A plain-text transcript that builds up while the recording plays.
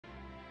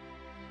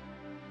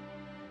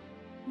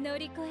乗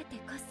り越えて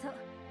こそ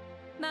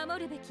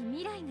守るべき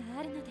未来が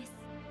あるのです。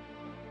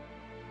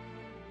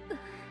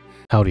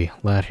 Howdy,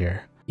 Lad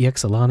here.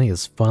 EX Alaune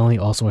is finally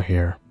also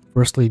here.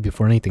 Firstly,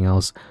 before anything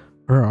else,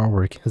 her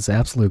artwork is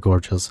absolutely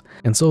gorgeous,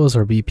 and so is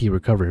her BP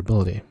recovery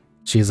ability.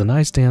 She is a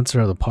nice dancer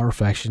of the power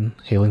faction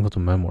hailing with the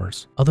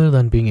memoirs. Other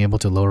than being able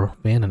to lower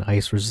fan and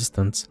ice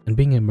resistance and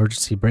being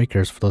emergency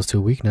breakers for those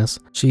two weaknesses,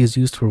 she is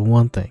used for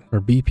one thing,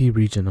 her BP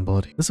regen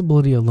ability. This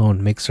ability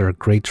alone makes her a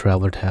great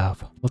traveler to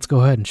have. Let's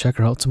go ahead and check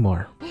her out some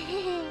more.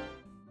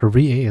 Her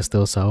VA is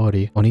still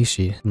Saori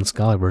Onishi in the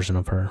Sky version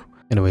of her.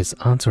 Anyways,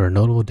 on to her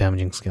notable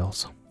damaging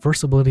skills.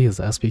 First ability is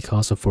the SP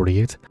cost of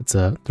 48. It's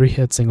a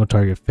 3-hit single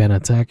target fan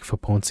attack if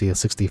potency is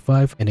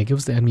 65, and it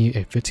gives the enemy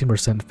a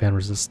 15% fan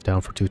resist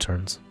down for 2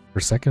 turns. Her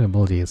second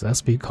ability is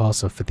SP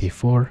cost of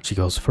 54. She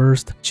goes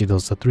first. She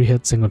does a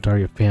 3-hit single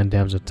target fan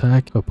damage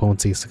attack if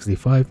potency is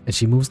 65, and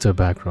she moves to a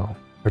back row.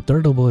 Her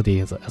third ability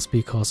is a SP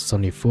cost of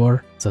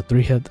 74. It's a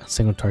 3-hit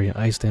single target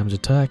ice damage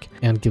attack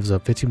and gives a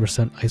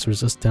 15% ice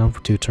resist down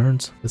for 2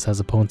 turns. This has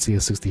a potency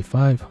of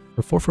 65.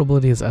 Her fourth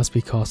ability is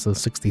SP cost of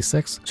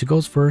 66. She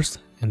goes first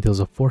and deals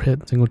a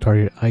 4-hit single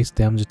target ice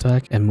damage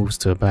attack and moves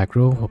to a back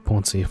row with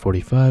potency of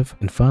 45.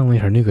 And finally,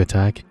 her new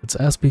attack, it's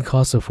SP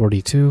cost of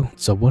 42.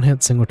 It's a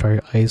 1-hit single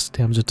target ice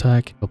damage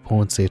attack with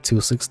potency of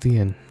 260,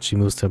 and she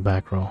moves to a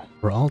back row.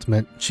 Her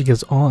ultimate, she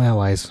gives all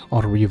allies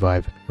auto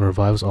revive and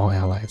revives all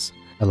allies.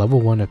 At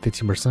level 1 at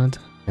 15%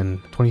 and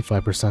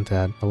 25%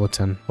 at level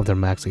 10 of their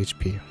max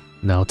HP.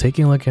 Now,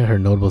 taking a look at her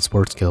notable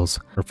sports skills,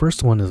 her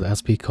first one is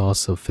SP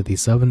cost of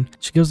 57.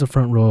 She gives the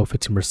front row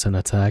 15%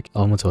 attack,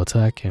 elemental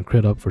attack, and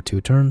crit up for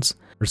 2 turns.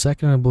 Her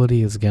second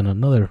ability is again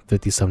another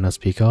 57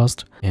 SP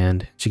cost,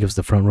 and she gives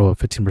the front row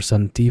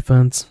 15%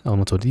 defense,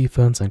 elemental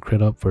defense, and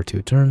crit up for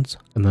 2 turns.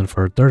 And then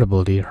for her third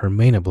ability, her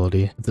main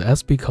ability, the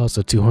SP cost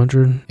of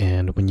 200,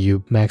 and when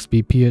you max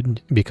BP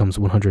it becomes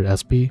 100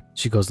 SP.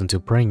 She goes into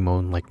praying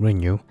mode like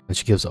Rinyu, and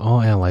she gives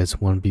all allies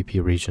 1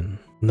 BP regen.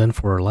 And then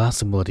for her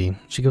last ability,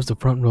 she gives the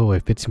front row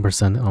a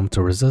 15%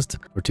 elemental resist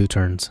for 2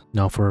 turns.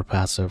 Now for her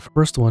passive.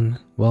 First one,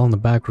 while in the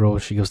back row,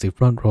 she gives the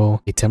front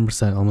row a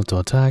 10% elemental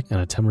attack and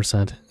a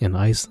 10% in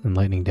ice and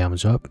lightning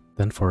damage up.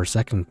 Then for her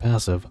second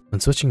passive, when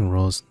switching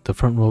rows, the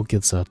front row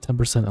gets a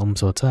 10%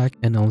 elemental attack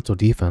and elemental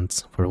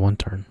defense for 1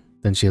 turn.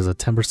 Then she has a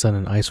 10%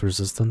 in ice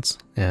resistance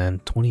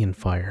and 20 in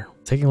fire.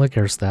 Taking a look at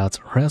her stats,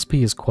 her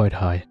SP is quite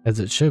high, as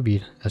it should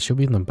be, as she'll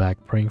be in the back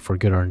praying for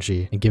good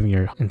RNG and giving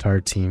her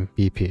entire team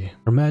BP.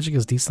 Her magic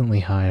is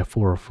decently high at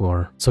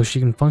 404, so she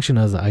can function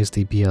as an ice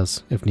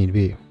DPS if need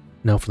be.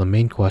 Now for the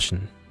main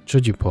question,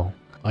 should you pull?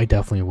 I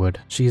definitely would.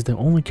 She is the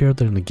only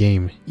character in the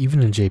game,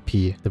 even in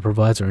JP, that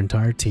provides her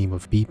entire team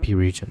with BP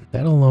regen.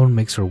 That alone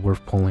makes her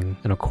worth pulling,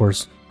 and of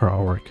course, her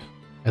artwork.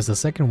 As the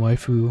second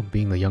waifu,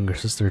 being the younger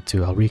sister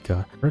to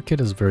Alrika, her kit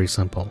is very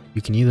simple.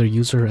 You can either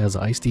use her as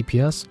ice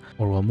DPS,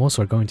 or what most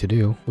are going to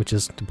do, which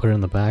is to put her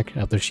in the back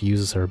after she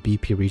uses her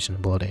BP regen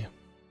ability.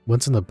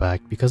 Once in the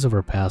back, because of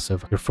her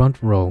passive, your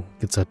front row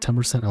gets a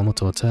 10%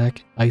 elemental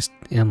attack, ice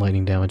and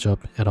lightning damage up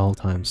at all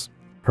times.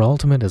 Her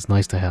ultimate is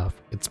nice to have.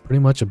 It's pretty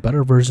much a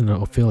better version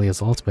of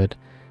Ophelia's ultimate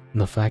in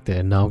the fact that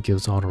it now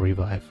gives auto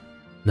revive.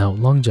 Now,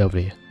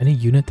 longevity. Any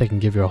unit that can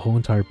give your whole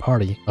entire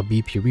party a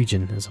BP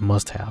regen is a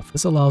must-have.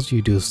 This allows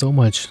you to do so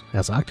much,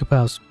 as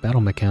Octopath's battle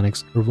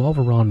mechanics revolve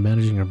around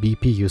managing your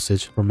BP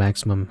usage for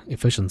maximum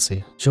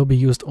efficiency. She'll be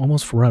used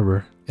almost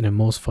forever and in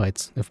most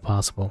fights if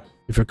possible.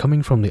 If you're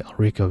coming from the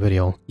Alrika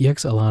video,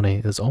 EX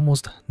Alaune is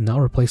almost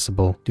not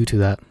replaceable due to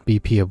that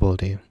BP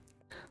ability.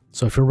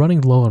 So if you're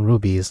running low on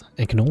rubies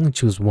and can only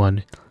choose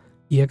one,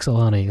 EX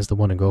Alaune is the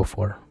one to go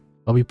for.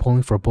 I'll be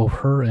pulling for both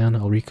her and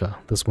Alrika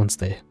this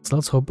Wednesday, so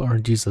let's hope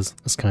RNGesus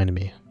is kind to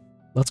me.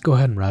 Let's go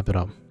ahead and wrap it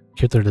up.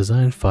 Character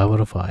design 5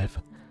 out of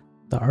 5.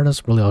 The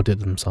artists really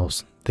outdid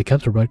themselves. They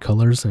kept the red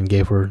colors and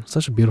gave her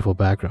such a beautiful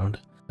background,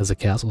 as the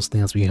castle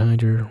stands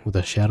behind her with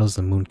the shadows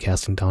of the moon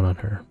casting down on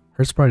her.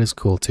 Her sprite is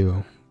cool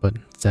too, but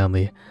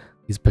sadly,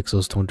 these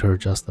pixels don't do her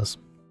justice.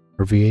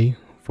 Her VA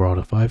 4 out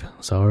of 5,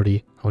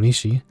 Saori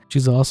Onishi.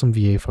 She's an awesome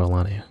VA for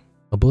Alaune.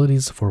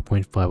 Abilities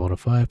 4.5 out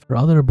of 5. Her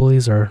other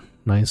abilities are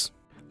nice,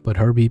 but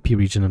her BP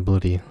regen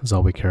ability is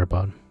all we care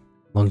about.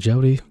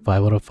 Longevity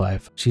 5 out of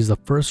 5. She's the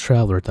first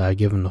traveler that I've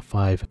given a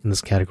 5 in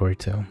this category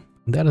too.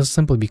 And that is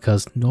simply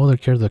because no other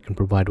character can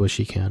provide what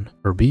she can.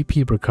 Her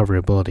BP recovery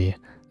ability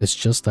is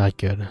just that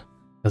good,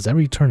 as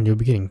every turn you'll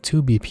be getting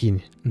 2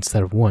 BP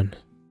instead of 1.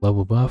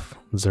 Level buff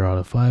 0 out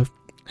of 5.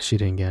 She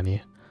didn't get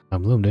any.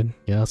 I'm limited,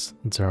 yes,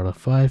 0 out of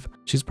 5.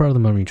 She's part of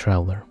the memory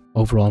traveler.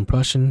 Overall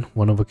impression,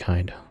 one of a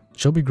kind.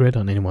 She'll be great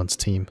on anyone's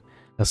team.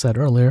 As said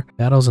earlier,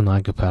 battles in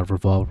Octopath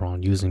revolve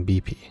around using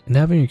BP, and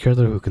having a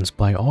character who can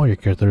supply all your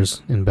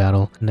characters in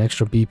battle an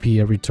extra BP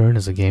every turn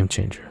is a game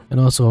changer. And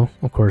also,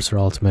 of course, her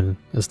ultimate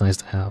is nice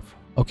to have.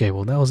 Okay,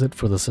 well that was it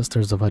for the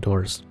Sisters of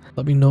Outdoors.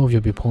 Let me know if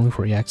you'll be pulling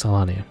for EX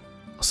Alaune.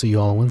 I'll see you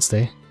all on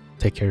Wednesday.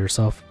 Take care of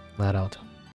yourself. Lad out.